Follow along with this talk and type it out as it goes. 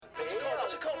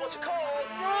Hey,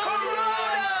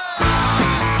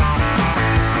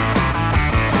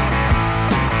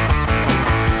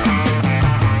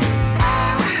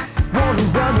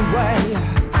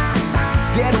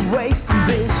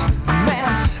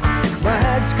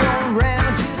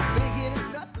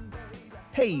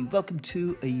 welcome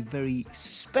to a very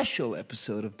special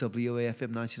episode of WOAFM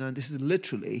 99. This is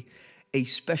literally a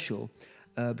special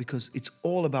because it's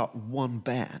all about one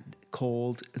band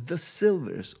called The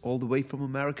Silvers, all the way from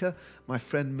America. My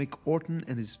friend Mick Orton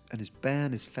and his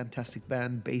band, his fantastic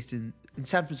band based in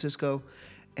San Francisco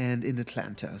and in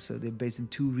Atlanta. So they're based in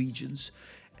two regions.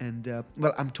 And,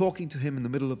 I'm talking to him in the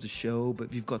middle of the show, but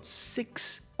we've got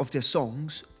 6 of their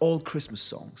songs, all Christmas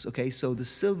songs, okay? So The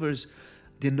Silvers,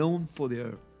 they're known for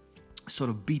their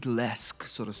sort of Beatlesque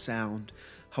sort of sound.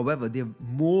 However, they're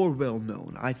more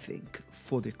well-known, I think,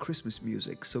 for their Christmas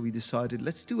music. So we decided,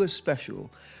 let's do a special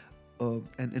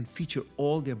and feature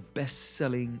all their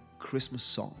best-selling Christmas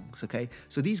songs, okay?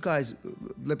 So these guys,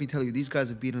 let me tell you, these guys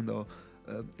have been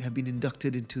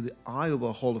inducted into the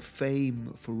Iowa Hall of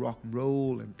Fame for rock and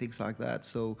roll and things like that.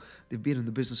 So they've been in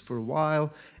the business for a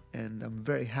while, and I'm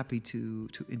very happy to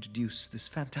introduce this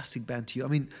fantastic band to you. I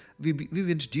mean, we've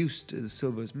introduced the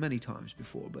Silvers many times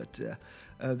before, but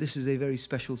this is a very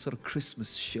special sort of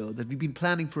Christmas show that we've been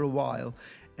planning for a while,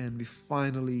 and we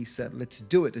finally said, let's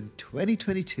do it in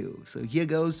 2022. So here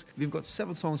goes. We've got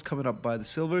 7 songs coming up by the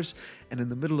Silvers, and in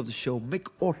the middle of the show, Mick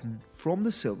Orton from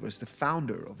the Silvers, the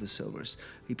founder of the Silvers,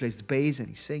 he plays the bass and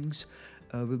he sings,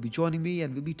 will be joining me,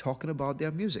 and we'll be talking about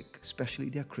their music, especially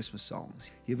their Christmas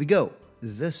songs. Here we go.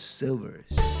 The Silvers.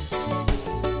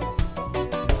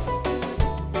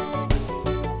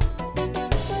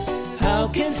 How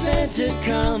can Santa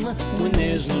come when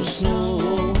there's no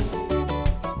snow?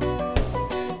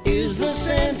 Is the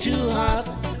sand too hot?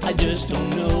 I just don't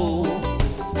know.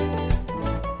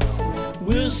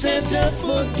 Will Santa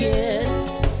forget?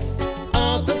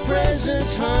 Are the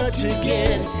presents hard to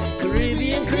get?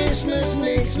 Caribbean Christmas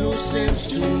makes no sense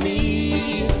to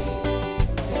me.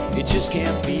 It just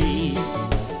can't be.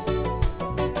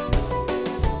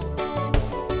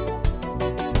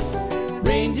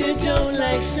 Reindeer don't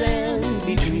like sand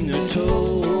between their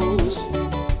toes.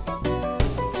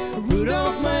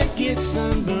 Rudolph might get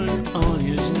sunburned on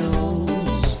his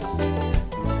nose.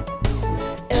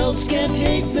 Elves can't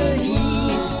take the heat.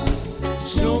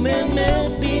 Snowmen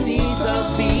melt beneath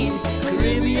our feet.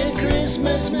 Caribbean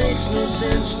Christmas makes no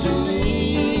sense to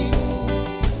me.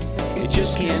 It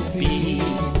just can't be.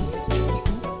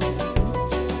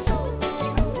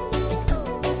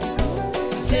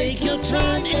 Take your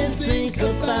time and think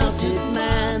about it,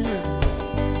 man.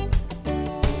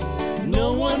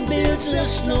 No one builds a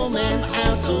snowman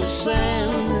out of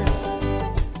sand.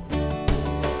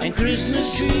 And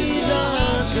Christmas trees are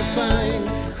hard to find.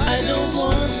 I don't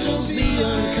want to be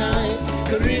unkind.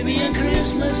 Caribbean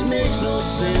Christmas makes no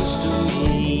sense to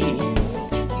me.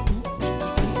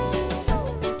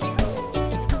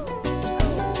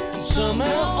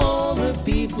 Somehow all the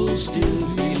people still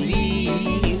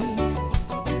believe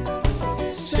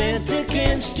Santa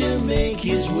can still make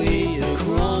his way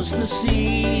across the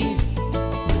sea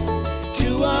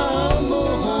to our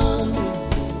humble home.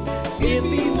 If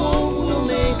he won't, we'll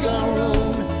make our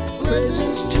own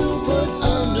presents to put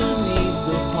underneath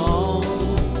the palm.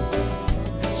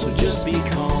 So just be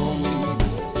calm.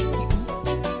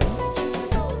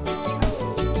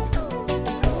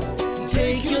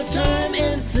 Take your time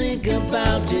and think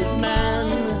about it, man.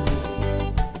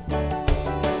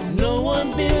 No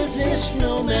one builds a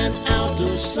snowman out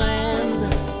of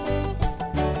sand.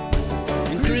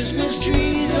 And Christmas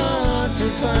trees are hard to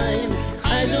find.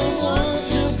 I don't want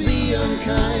to be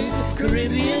unkind.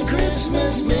 Caribbean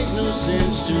Christmas makes no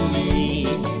sense to me.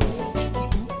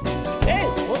 Hey,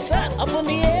 what's that up on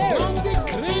the air? Don't be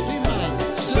crazy,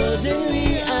 man.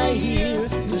 Suddenly I hear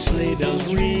the sleigh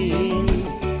bells ring.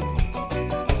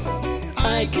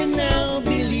 I can now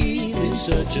believe in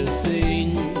such a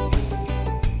thing.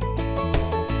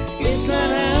 It's not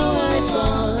how I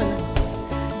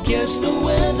thought. Guess the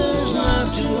weather's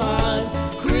not too hot.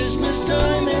 Christmas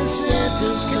time and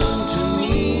Santa's come to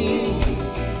me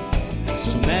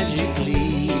so magically.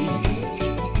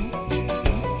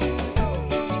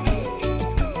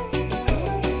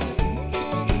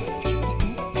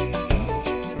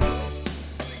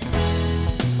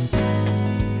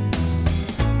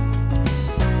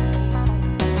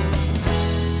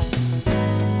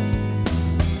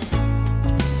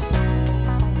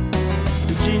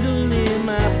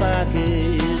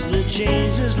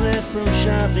 Change is left from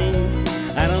shopping.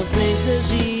 I don't think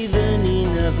there's even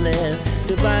enough left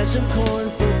to buy some corn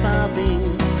for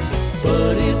popping.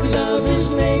 But if love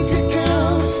is made to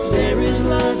count,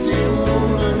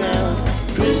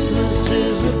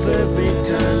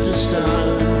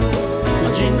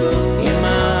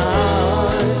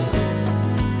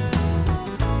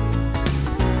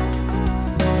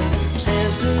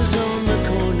 Santa's on the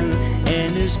corner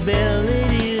and his bell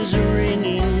it is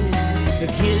ringing. The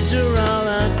kids are all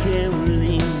out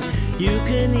caroling, you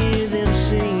can hear them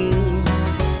singing.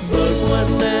 But what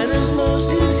matters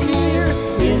most is here,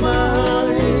 in my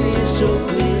heart it is so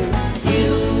clear. You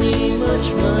don't need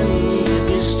much money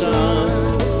if you start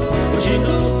a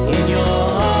jingle in your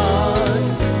heart.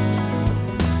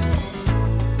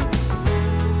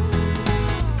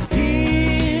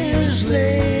 Hear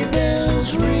sleigh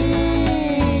bells ringing,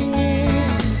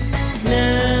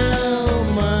 now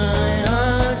my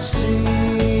heart's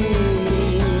singing.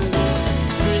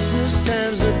 Christmas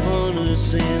time's upon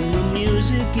us and the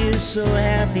music is so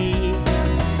happy.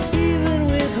 Even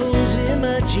with holes in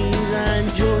my jeans, I'm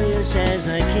joyous as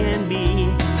I can be.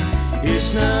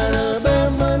 It's not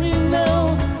about money,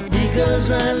 no, because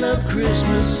I love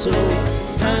Christmas so.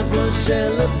 Time for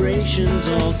celebrations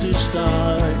all to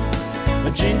start.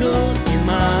 A jingle in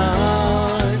my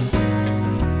heart.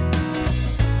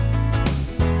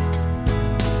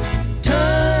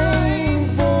 Time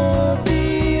for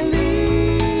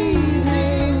believing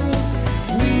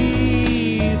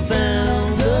we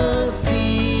found the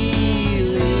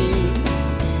feeling.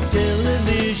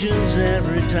 Television's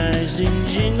advertising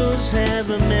jingles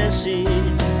have a message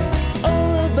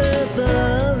all about the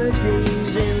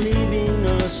holidays and leaving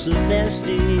us so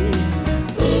nasty.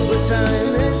 Over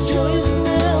time that's joyous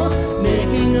now,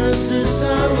 making us a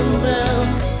solemn vow.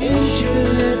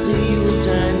 Ensure that the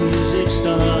Yuletide music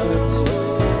starts.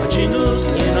 A jingle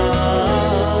in our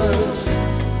hearts.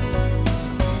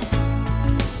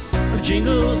 A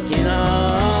jingle in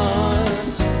our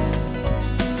hearts.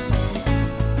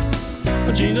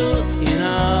 A jingle in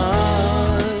our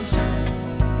hearts.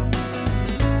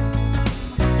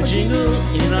 A jingle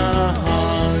in our hearts.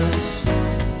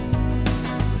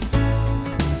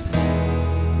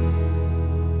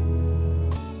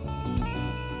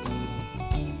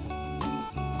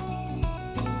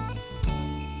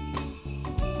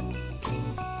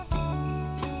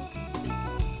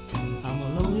 I'm a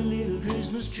lonely little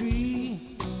Christmas tree.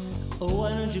 Oh, why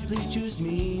don't you please choose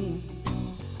me?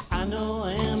 I know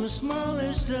I am the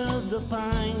smallest of the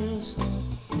pines.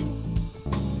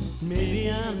 Maybe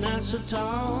I'm not so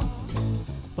tall,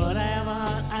 but I have a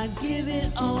heart, I'd give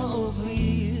it all. Oh,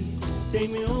 please,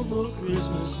 take me home for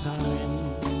Christmas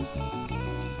time.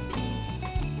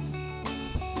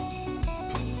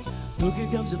 Look, here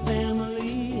comes the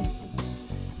family.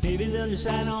 Maybe they'll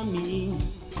decide on me.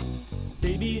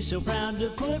 They'd be so proud to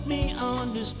put me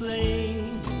on display.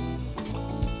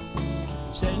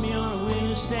 Set me on a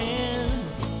window stand.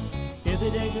 If they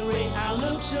decorate, I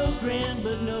look so grand,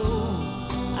 but no,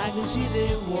 I can see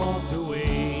they walked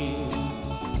away.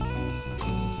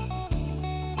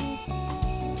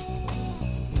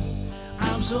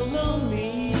 I'm so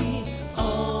lonely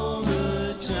all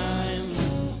the time.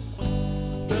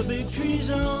 The big trees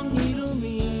don't needle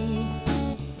me.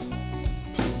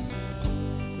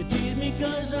 It tease me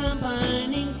 'cause I'm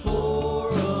pining for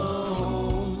a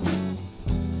home.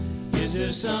 Is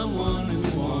there someone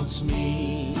who wants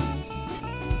me?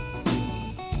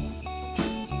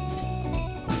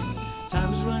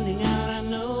 Time's running out, I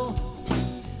know.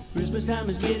 Christmas time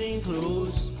is getting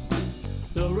close.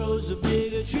 The rows of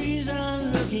bigger trees are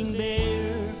looking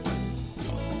bare.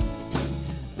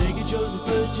 Think you chose the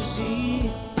first you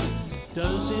see.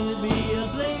 Doesn't seem to be a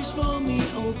place for me.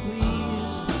 Oh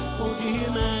please, won't you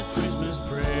hear my Christmas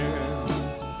prayer?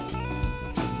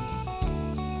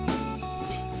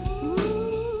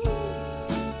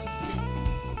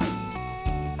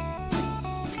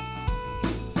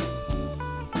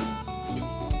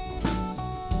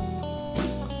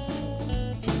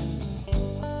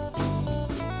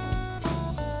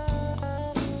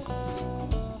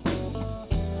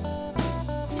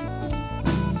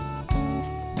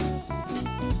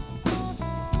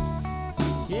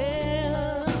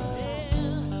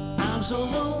 I'm so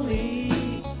lonely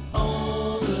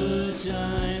all the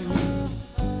time.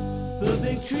 The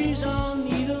big trees all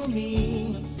needle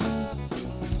me.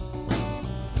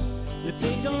 If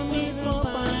they don't need for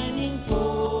pining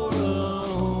for a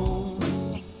home,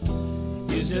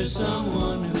 is there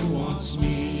someone who wants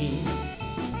me?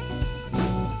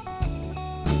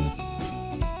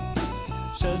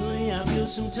 Suddenly I feel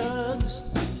some tugs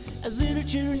as little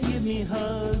children give me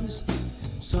hugs.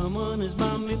 Someone has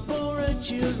bombed me for a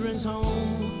children's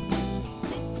home.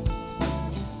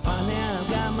 Finally I've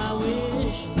got my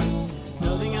wish.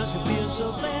 Nothing else can feel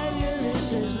so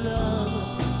fabulous as love,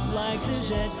 like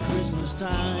this at Christmas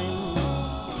time.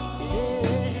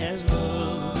 Yeah, as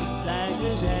love, like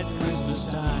this at Christmas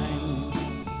time.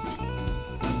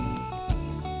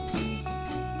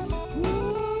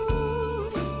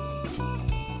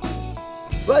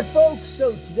 Right, folks,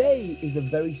 so today is a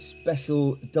very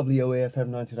special WOAFM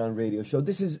 99 radio show.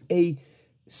 This is a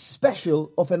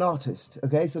special of an artist,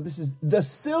 okay? So this is The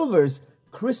Silvers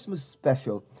Christmas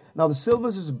special. Now, The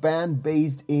Silvers is a band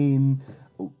based in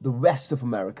the west of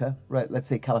America, right? Let's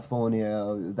say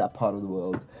California, that part of the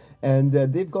world. And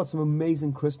they've got some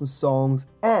amazing Christmas songs,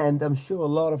 and I'm sure a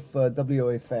lot of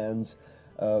WOA fans,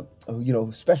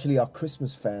 especially our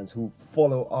Christmas fans who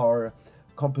follow our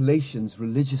compilations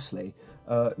religiously,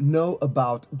 know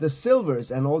about The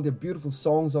Silvers and all their beautiful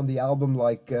songs on the album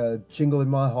like Jingle in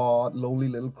My Heart, Lonely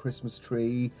Little Christmas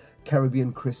Tree,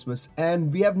 Caribbean Christmas.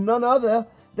 And we have none other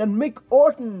than Mick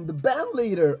Orton, the band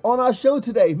leader, on our show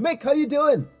today. Mick, how you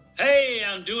doing? Hey,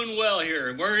 I'm doing well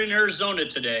here. We're in Arizona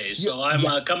today, so I'm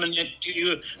coming to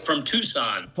you from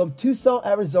Tucson. From Tucson,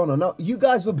 Arizona. Now, you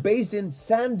guys were based in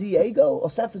San Diego or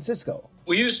San Francisco?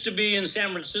 We used to be in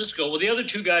San Francisco. Well, the other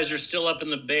two guys are still up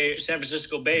in the San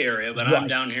Francisco Bay Area, but I'm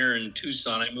down here in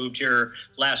Tucson. I moved here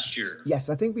last year. Yes,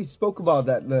 I think we spoke about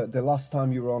that the last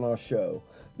time you were on our show.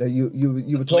 That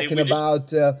you were talking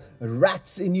about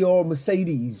rats in your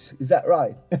Mercedes. Is that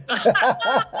right?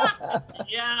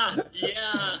 Yeah.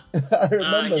 I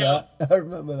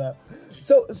remember that.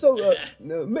 So,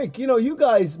 Mick, you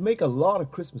guys make a lot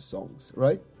of Christmas songs,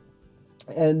 right?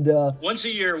 And once a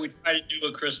year we try to do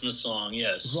a Christmas song.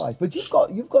 Yes. Right, but you've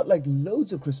got like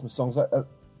loads of Christmas songs.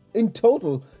 In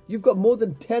total, you've got more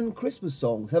than 10 Christmas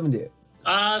songs, haven't you?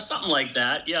 Something like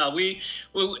that. Yeah, we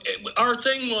our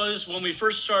thing was when we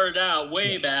first started out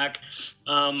way back,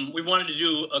 we wanted to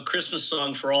do a Christmas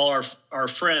song for all our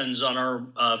friends on our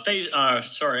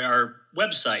our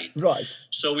website. Right.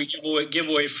 So we give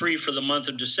away free for the month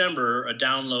of December a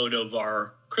download of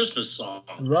our Christmas song.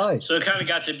 Right. So it kind of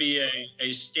got to be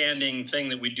a standing thing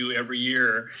that we do every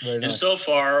year. Very nice. And so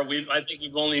far, I think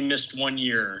we've only missed 1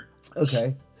 year.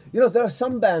 Okay. There are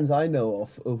some bands I know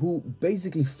of who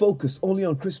basically focus only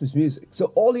on Christmas music.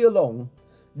 So all year long,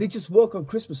 they just work on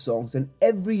Christmas songs, and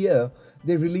every year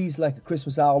they release like a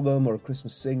Christmas album or a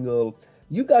Christmas single.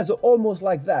 You guys are almost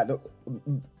like that.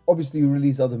 Obviously, you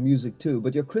release other music too,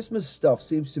 but your Christmas stuff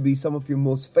seems to be some of your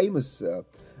most famous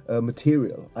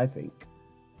material, I think.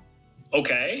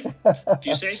 Okay, if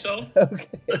you say so.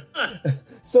 Okay.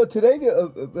 So today,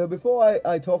 before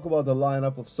I talk about the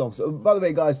lineup of songs, by the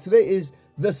way, guys, today is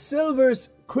The Silvers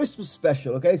Christmas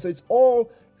special, okay? So it's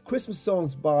all Christmas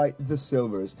songs by The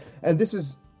Silvers. And this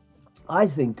is, I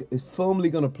think, is firmly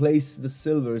going to place The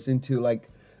Silvers into like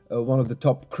one of the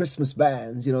top Christmas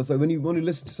bands, So when you want to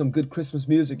listen to some good Christmas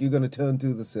music, you're going to turn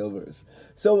to The Silvers.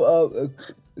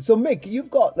 So Mick, you've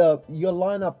got your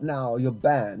lineup now, your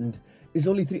band is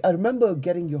only 3. I remember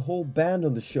getting your whole band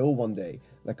on the show one day,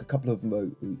 like a couple of,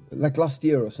 like last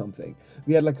year or something.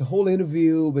 We had like a whole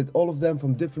interview with all of them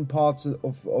from different parts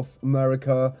of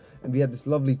America, and we had this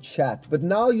lovely chat. But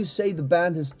now you say the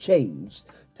band has changed.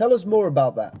 Tell us more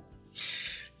about that.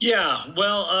 Yeah,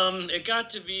 well, it got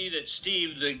to be that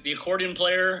Steve, the accordion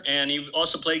player, and he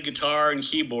also played guitar and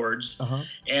keyboards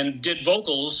and did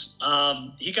vocals.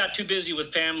 He got too busy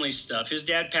with family stuff. His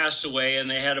dad passed away, and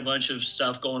they had a bunch of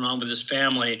stuff going on with his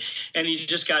family, and he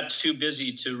just got too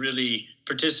busy to really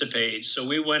participate. So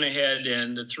we went ahead,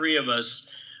 and the three of us,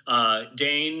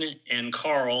 Dane and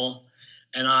Carl,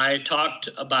 and I talked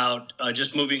about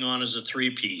just moving on as a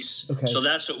 3-piece. Okay. So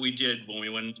that's what we did when we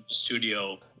went into the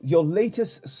studio. Your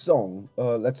latest song,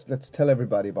 let's tell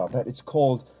everybody about that. It's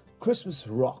called Christmas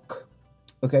Rock.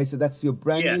 Okay, so that's your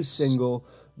brand new single,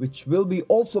 which will be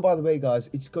also, by the way, guys,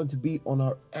 it's going to be on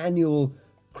our annual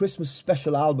Christmas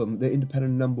special album, the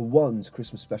Independent #1's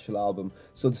Christmas special album.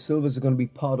 So the Silvers are going to be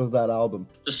part of that album.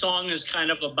 The song is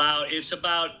kind of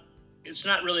it's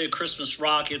not really a Christmas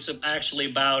rock. It's actually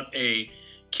about a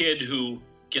kid who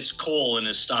gets coal in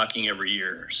his stocking every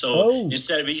year. So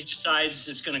instead of, he decides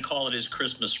it's going to call it his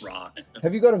Christmas rock.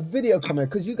 Have you got a video coming?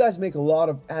 Because you guys make a lot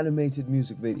of animated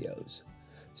music videos.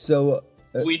 So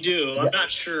we do. I'm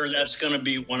not sure that's going to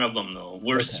be one of them, though.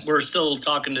 We're still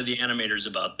talking to the animators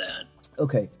about that.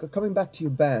 Okay, coming back to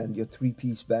your band, your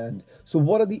 3-piece band. So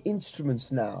what are the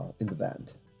instruments now in the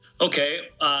band? Okay,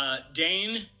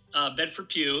 Dane Bedford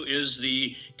Pugh is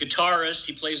the guitarist.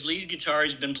 He plays lead guitar.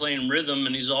 He's been playing rhythm,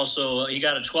 and he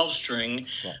got a 12-string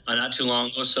not too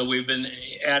long ago, so we've been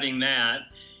adding that.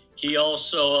 He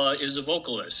also is a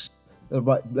vocalist. All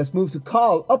right, let's move to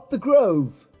Carl Up the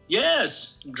Grove.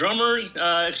 Yes, drummer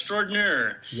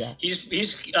extraordinaire. Yeah.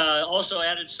 He's also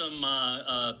added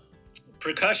some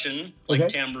percussion, like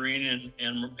tambourine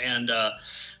and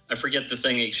I forget the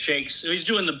thing he shakes. He's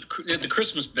doing the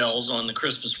Christmas bells on the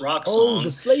Christmas rock song. Oh, the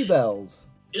sleigh bells.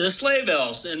 The sleigh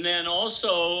bells. And then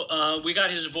also we got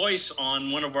his voice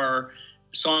on one of our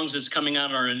songs that's coming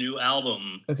out on our new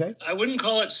album. Okay. I wouldn't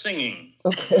call it singing.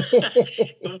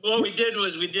 Okay. What we did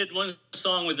was we did one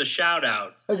song with a shout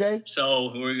out. Okay.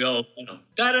 So we go,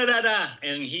 da da da da,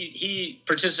 and he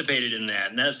participated in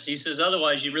that, and he says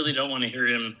otherwise you really don't want to hear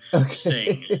him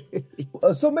sing.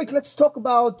 So Mick, let's talk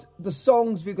about the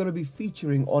songs we're going to be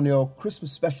featuring on your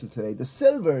Christmas special today, the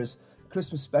Silvers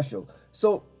Christmas special.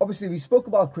 So obviously we spoke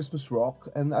about Christmas rock,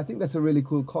 and I think that's a really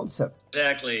cool concept.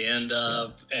 Exactly, and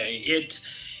it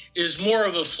is more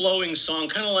of a flowing song,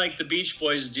 kind of like the Beach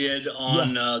Boys did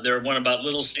on their one about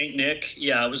Little Saint Nick.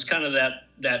 Yeah, it was kind of that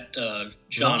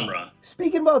genre. Wow.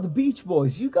 Speaking about the Beach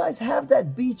Boys, you guys have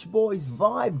that Beach Boys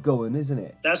vibe going, isn't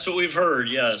it? That's what we've heard,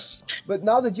 yes. But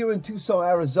now that you're in Tucson,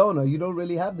 Arizona, you don't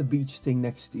really have the beach thing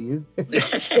next to you.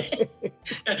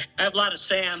 I have a lot of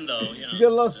sand, though. You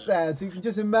got a lot of sand, so you can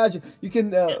just imagine. You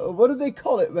can, what do they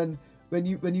call it when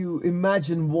you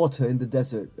imagine water in the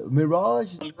desert?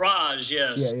 Mirage? Mirage,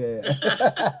 yes. Yeah.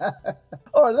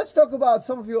 All right, let's talk about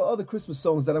some of your other Christmas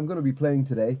songs that I'm going to be playing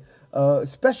today,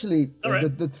 especially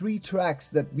the 3 tracks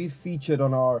that we've featured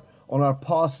on our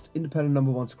past Independent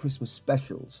Number One's Christmas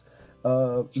specials.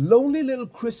 Lonely Little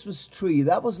Christmas Tree,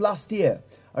 that was last year.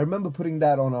 I remember putting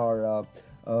that on our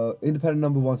Independent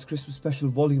Number One's Christmas Special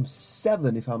Volume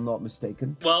 7, if I'm not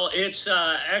mistaken. Well, it's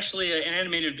actually an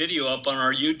animated video up on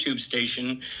our YouTube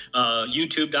station,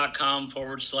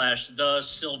 youtube.com/The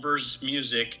Silvers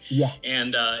Music. Yeah.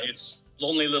 And it's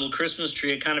Lonely Little Christmas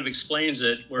Tree. It kind of explains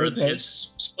it, where it's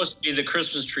supposed to be the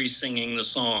Christmas tree singing the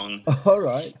song. All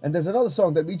right. And there's another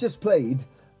song that we just played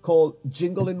called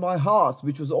Jingle in My Heart,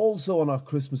 which was also on our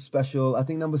Christmas special, I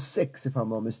think number 6, if I'm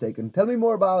not mistaken. Tell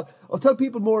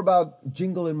people more about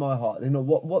Jingle in My Heart. You know,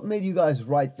 what made you guys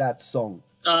write that song?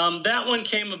 That one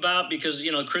came about because,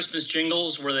 Christmas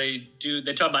jingles where they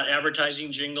talk about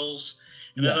advertising jingles.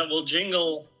 And I thought, well,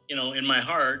 jingle, in my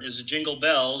heart is jingle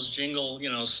bells, jingle,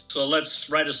 so let's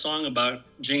write a song about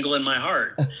jingle in my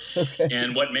heart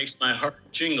and what makes my heart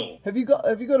jingle. Have you got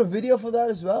a video for that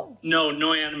as well?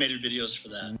 No animated videos for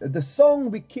that. The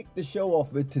song we kicked the show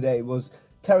off with today was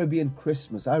Caribbean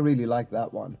Christmas. I really like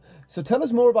that one. So tell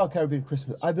us more about Caribbean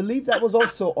Christmas. I believe that was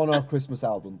also on our Christmas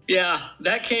album. Yeah,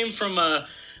 that came from a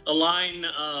line,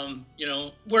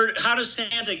 where how does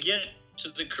Santa get to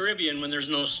the Caribbean when there's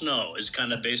no snow is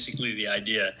kind of basically the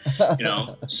idea,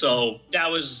 So that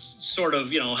was sort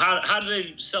of, how do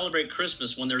they celebrate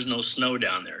Christmas when there's no snow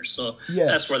down there? So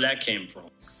that's where that came from.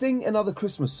 Sing Another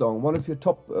Christmas Song, one of your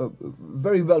top,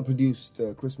 very well-produced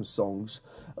Christmas songs.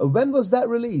 When was that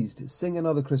released? Sing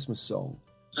Another Christmas Song.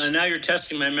 Now you're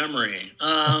testing my memory.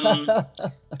 I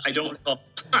don't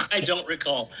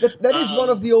recall. That is one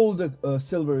of the older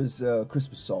Silver's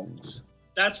Christmas songs.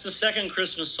 That's the second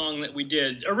Christmas song that we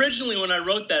did. Originally, when I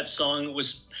wrote that song, it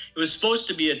was supposed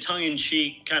to be a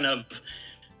tongue-in-cheek kind of,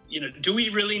 do we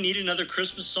really need another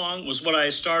Christmas song? Was what I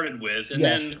started with. And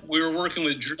then we were working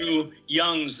with Drew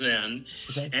Youngs then.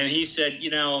 Okay. And he said,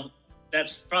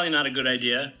 that's probably not a good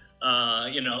idea.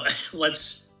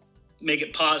 Let's make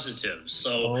it positive.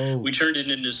 So we turned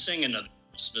it into Sing Another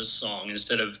Christmas Song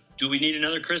instead of Do We Need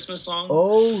Another Christmas Song?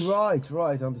 Oh,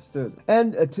 right, understood.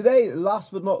 And today,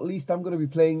 last but not least, I'm going to be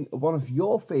playing one of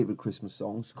your favorite Christmas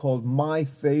songs called My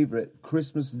Favorite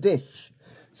Christmas Dish.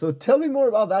 So tell me more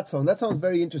about that song. That sounds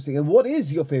very interesting. And what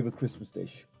is your favorite Christmas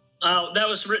dish? That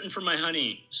was written for my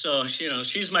honey. So,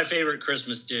 she's my favorite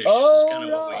Christmas dish.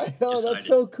 Oh, that's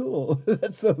so cool.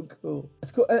 That's so cool.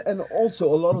 That's cool. And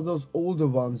also, a lot of those older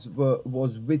ones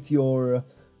was with your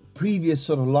previous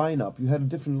sort of lineup. You had a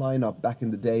different lineup back in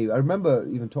the day. I remember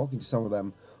even talking to some of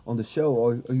them on the show,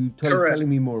 or are you telling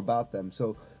me more about them?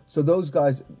 So those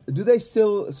guys, do they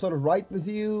still sort of write with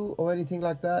you or anything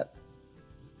like that?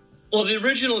 Well, the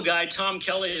original guy, Tom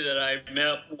Kelly, that I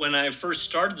met when I first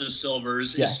started the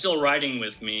Silvers, is still writing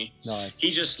with me. Nice.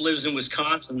 He just lives in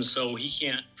Wisconsin, so he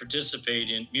can't participate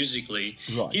musically.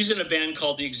 Right. He's in a band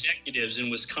called The Executives in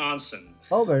Wisconsin.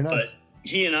 Oh, very nice. But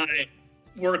he and I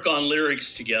work on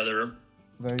lyrics together.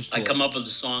 Very cool. I come up with a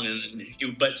song,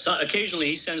 occasionally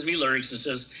he sends me lyrics and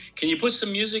says, "Can you put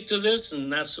some music to this?" And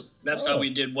that's how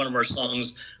we did one of our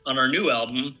songs on our new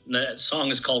album. That song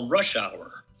is called Rush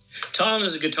Hour. Tom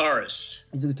is a guitarist.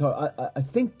 He's a guitarist. I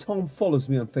think Tom follows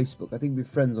me on Facebook. I think we're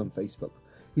friends on Facebook.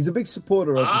 He's a big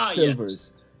supporter of the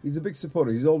Silvers. Yes. He's a big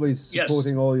supporter. He's always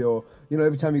supporting all your,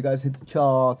 every time you guys hit the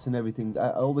charts and everything.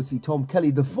 I always see Tom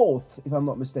Kelly, the 4th, if I'm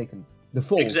not mistaken. The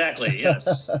 4th. Exactly,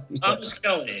 yes. Thomas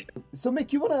Kelly. So,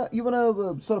 Mick, you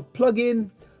wanna sort of plug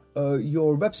in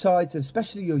your websites,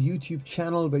 especially your YouTube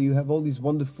channel, where you have all these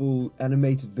wonderful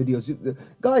animated videos.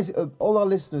 Guys, all our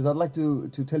listeners, I'd like to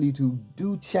tell you to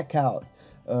do check out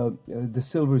the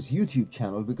Silvers YouTube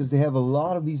channel, because they have a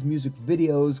lot of these music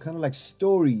videos, kind of like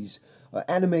stories,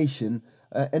 animation.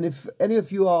 And if any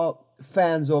of you are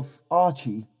fans of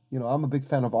Archie, I'm a big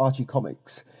fan of Archie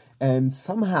comics. And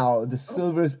somehow the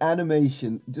Silvers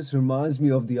animation just reminds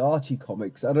me of the Archie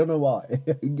comics. I don't know why.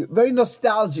 Very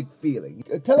nostalgic feeling.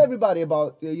 Tell everybody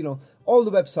about, all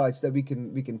the websites that we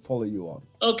can follow you on.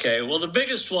 Okay, well, the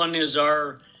biggest one is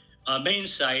our main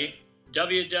site,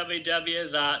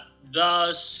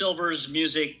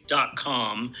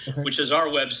 www.thesilversmusic.com, which is our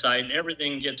website.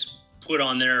 Everything gets put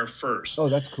on there first. Oh,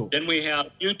 that's cool. Then we have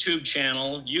YouTube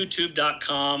channel,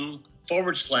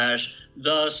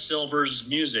 youtube.com/The Silvers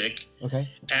Music. Okay.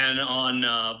 And on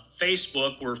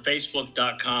Facebook, we're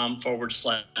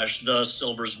facebook.com/The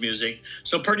Silvers Music.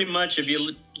 So pretty much if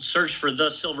you search for The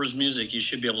Silvers Music, you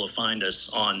should be able to find us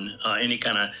on any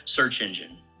kind of search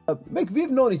engine. Mick,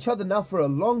 we've known each other now for a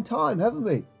long time, haven't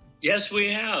we? Yes,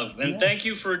 we have. And thank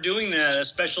you for doing that, a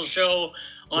special show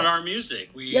on our music.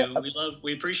 We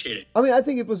appreciate it. I mean, I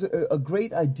think it was a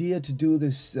great idea to do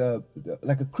this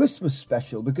like a Christmas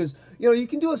special, because you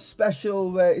can do a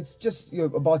special where it's just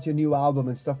about your new album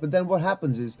and stuff, but then what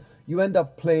happens is you end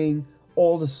up playing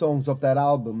all the songs of that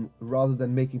album rather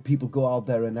than making people go out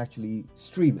there and actually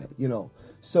stream it.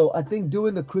 So I think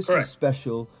doing the Christmas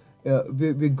special,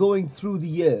 we're going through the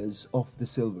years of the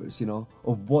Silvers,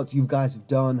 of what you guys have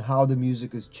done, how the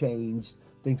music has changed,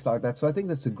 things like that. So I think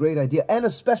that's a great idea. And a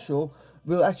special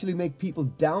will actually make people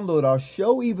download our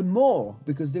show even more,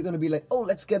 because they're going to be like, oh,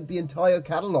 let's get the entire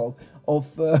catalog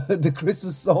of the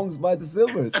Christmas songs by the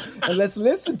Silvers and let's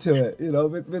listen to it,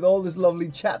 with all this lovely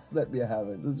chat that we're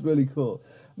having. It's really cool.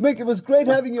 Mick, it was great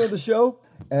having you on the show.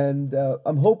 And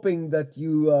I'm hoping that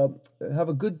you have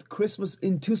a good Christmas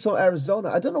in Tucson, Arizona.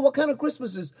 I don't know what kind of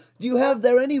Christmases do you have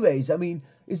there anyways? I mean,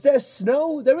 is there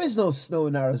snow? There is no snow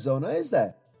in Arizona, is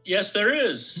there? Yes, there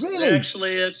is. Really?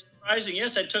 Actually, it's surprising.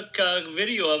 Yes, I took a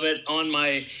video of it on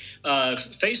my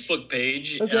Facebook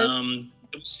page. Okay.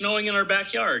 It was snowing in our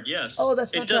backyard, yes. Oh, that's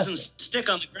fantastic. It doesn't stick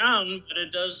on the ground, but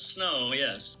it does snow,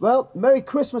 yes. Well, Merry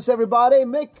Christmas, everybody.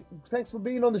 Mick, thanks for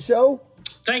being on the show.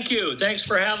 Thank you. Thanks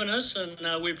for having us, and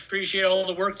we appreciate all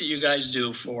the work that you guys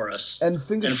do for us. And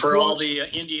for all the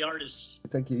indie artists.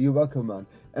 Thank you. You're welcome, man.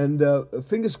 And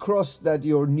fingers crossed that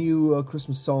your new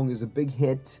Christmas song is a big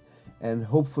hit, and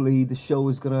hopefully the show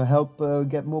is going to help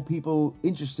get more people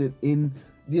interested in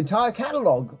the entire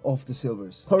catalog of the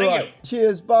Silvers. All right. You.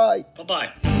 Cheers. Bye.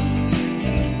 Bye-bye.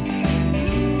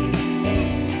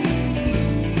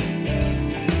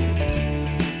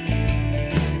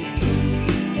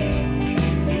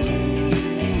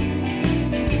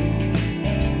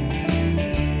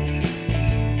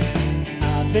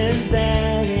 Been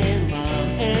bad and mom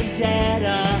and dad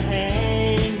are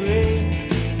angry.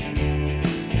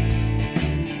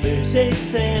 They say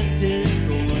Santa's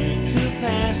going to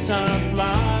pass our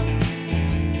block.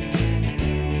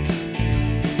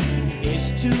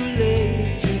 It's too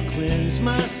late to cleanse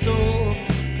my soul.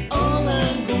 All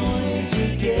I'm going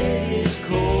to get is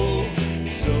cold.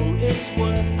 So it's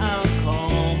what I'll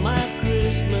call my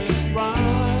Christmas rock.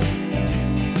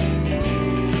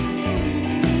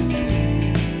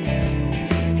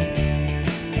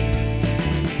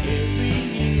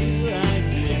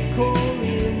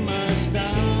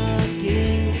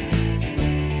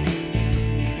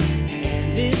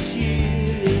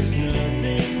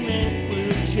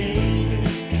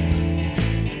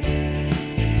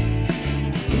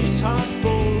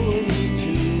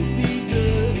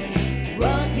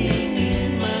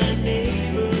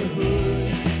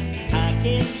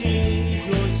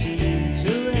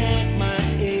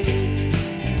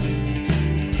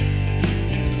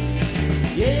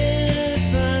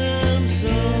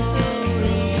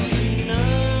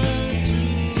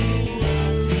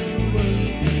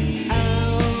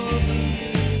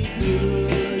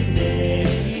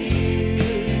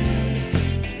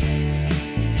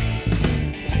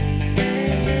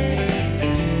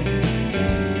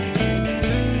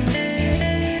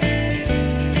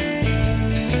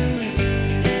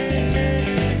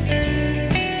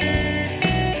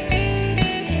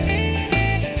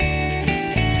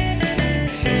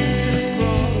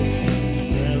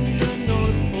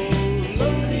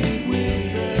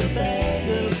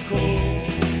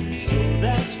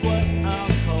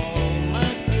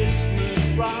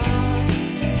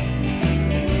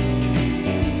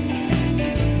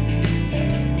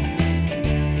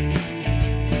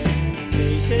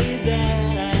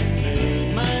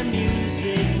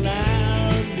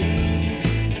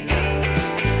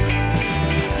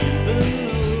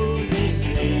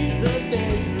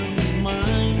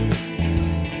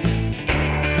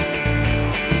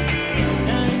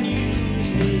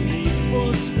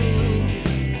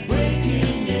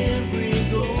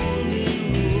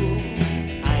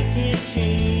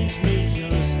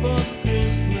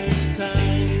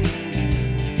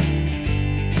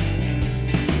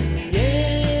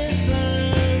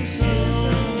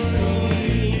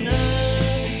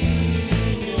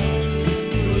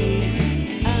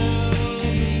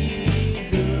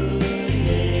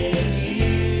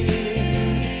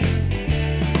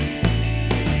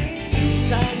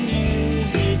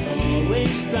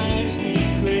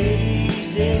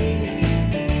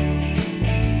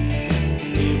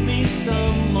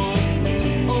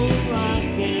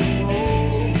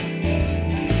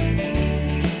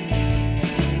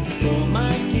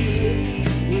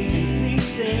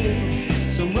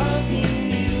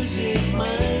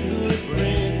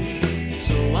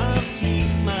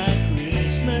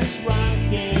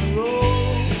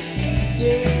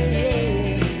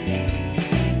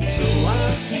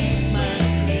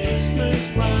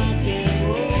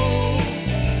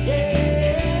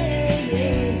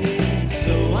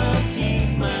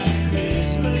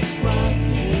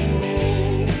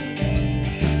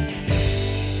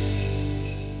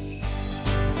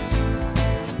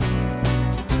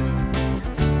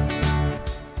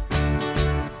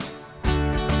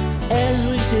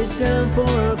 sit down for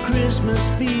a Christmas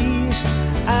feast,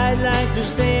 I'd like to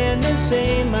stand and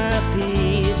say my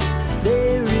piece.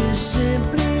 There is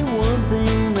simply one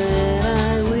thing that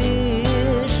I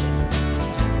wish.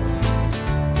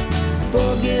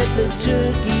 Forget the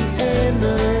turkey and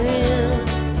the ham,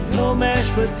 no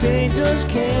mashed potatoes,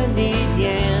 candied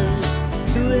yams.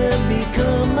 You have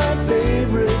become my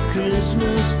favorite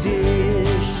Christmas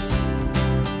dish.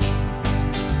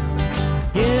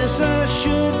 Yes, I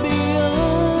should be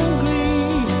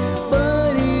hungry,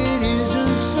 but it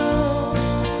isn't so.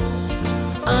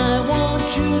 I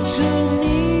want you to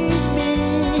meet me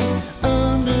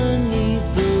underneath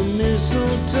the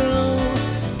mistletoe.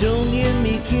 Don't give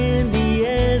me candy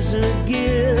as a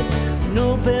gift,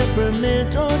 no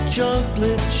peppermint or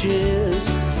chocolate chips.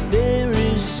 There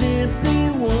is simply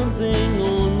one thing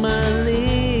on my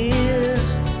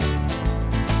list.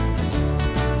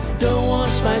 Don't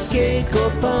want spice cake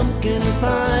or pumpkin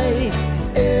pie.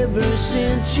 Ever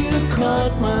since you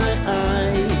caught my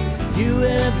eye, you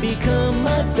have become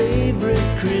my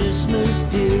favorite Christmas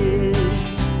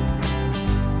dish.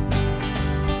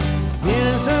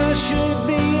 Yes, I should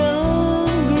be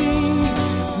hungry,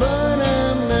 but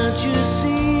I'm not, you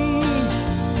see.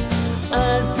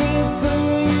 I'd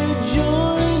prefer you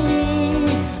join me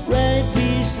right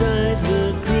beside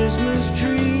the Christmas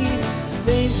tree.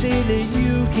 They say that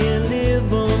you can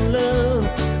live on love,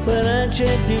 but I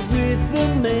checked it with the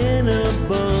man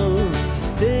above.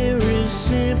 There is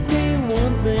simply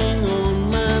one thing on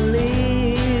my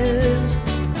list.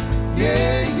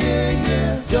 Yeah, yeah,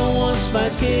 yeah. Don't want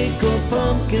spice cake or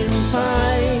pumpkin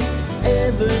pie.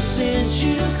 Ever since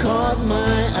you caught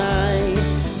my eye,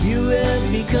 you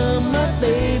have become my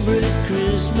favorite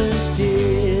Christmas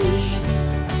dish.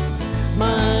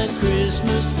 My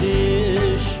Christmas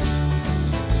dish.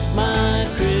 My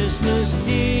Christmas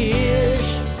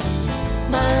dish.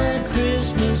 My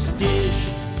Christmas dish.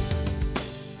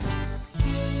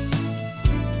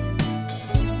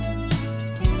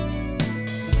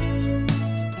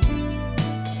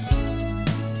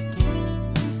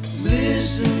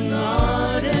 Listen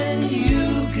hard and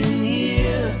you can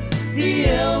hear the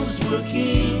elves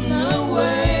working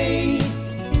away.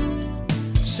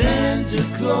 Santa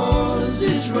Claus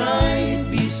is right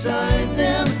beside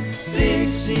them,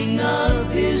 fixing up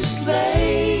his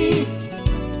sleigh.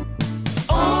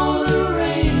 All the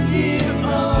reindeer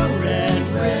are at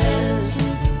rest,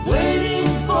 waiting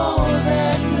for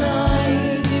that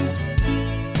night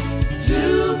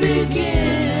to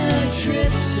begin a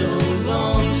trip so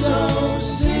long. So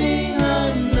sing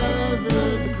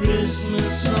another Christmas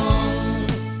song.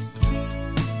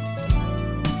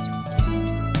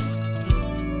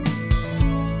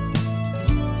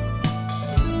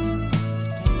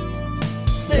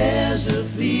 There's a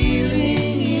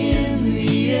feeling in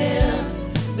the air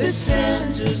that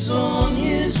Santa's on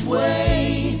his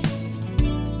way.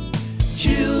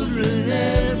 Children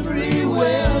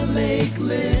everywhere make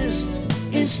lists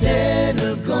instead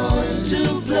of going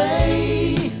to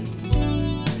play.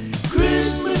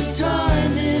 Christmas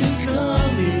time is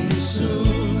coming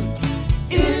soon,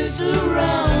 it's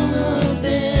around the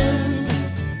bend.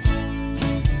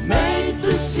 Make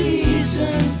the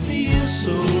season feel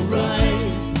so right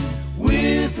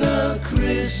with a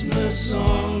Christmas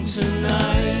song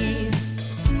tonight.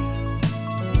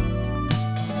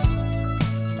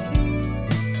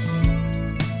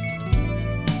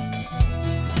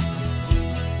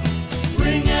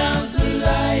 Bring out the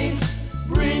lights,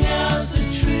 bring out the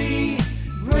tree,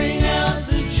 bring out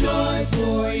the joy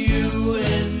for you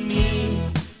and me.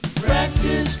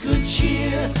 Practice good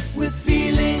cheer with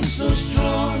feelings so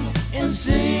strong, and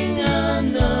sing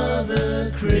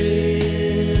another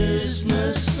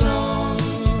Christmas song.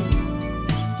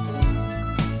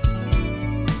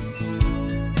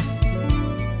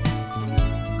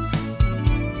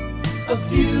 A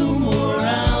few more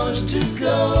hours to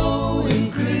go,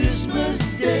 and Christmas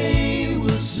Day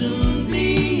will soon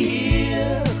be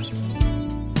here.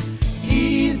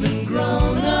 Even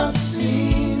grown-ups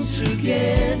seem to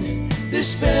get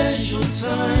this special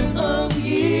time of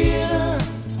year.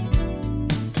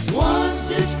 Once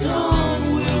it's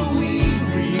gone, will we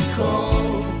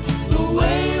recall the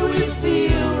way we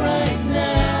feel right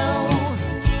now?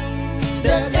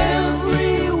 That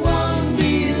everyone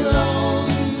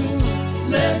belongs.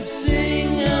 Let's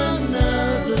sing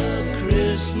another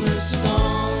Christmas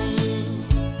song.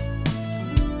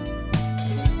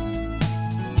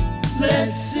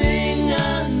 Let's sing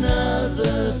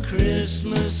another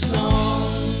Christmas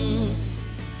song.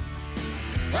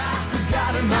 I've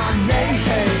forgotten my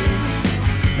name.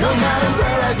 No matter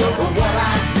where I go or what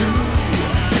I do,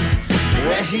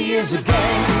 there she is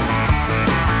again.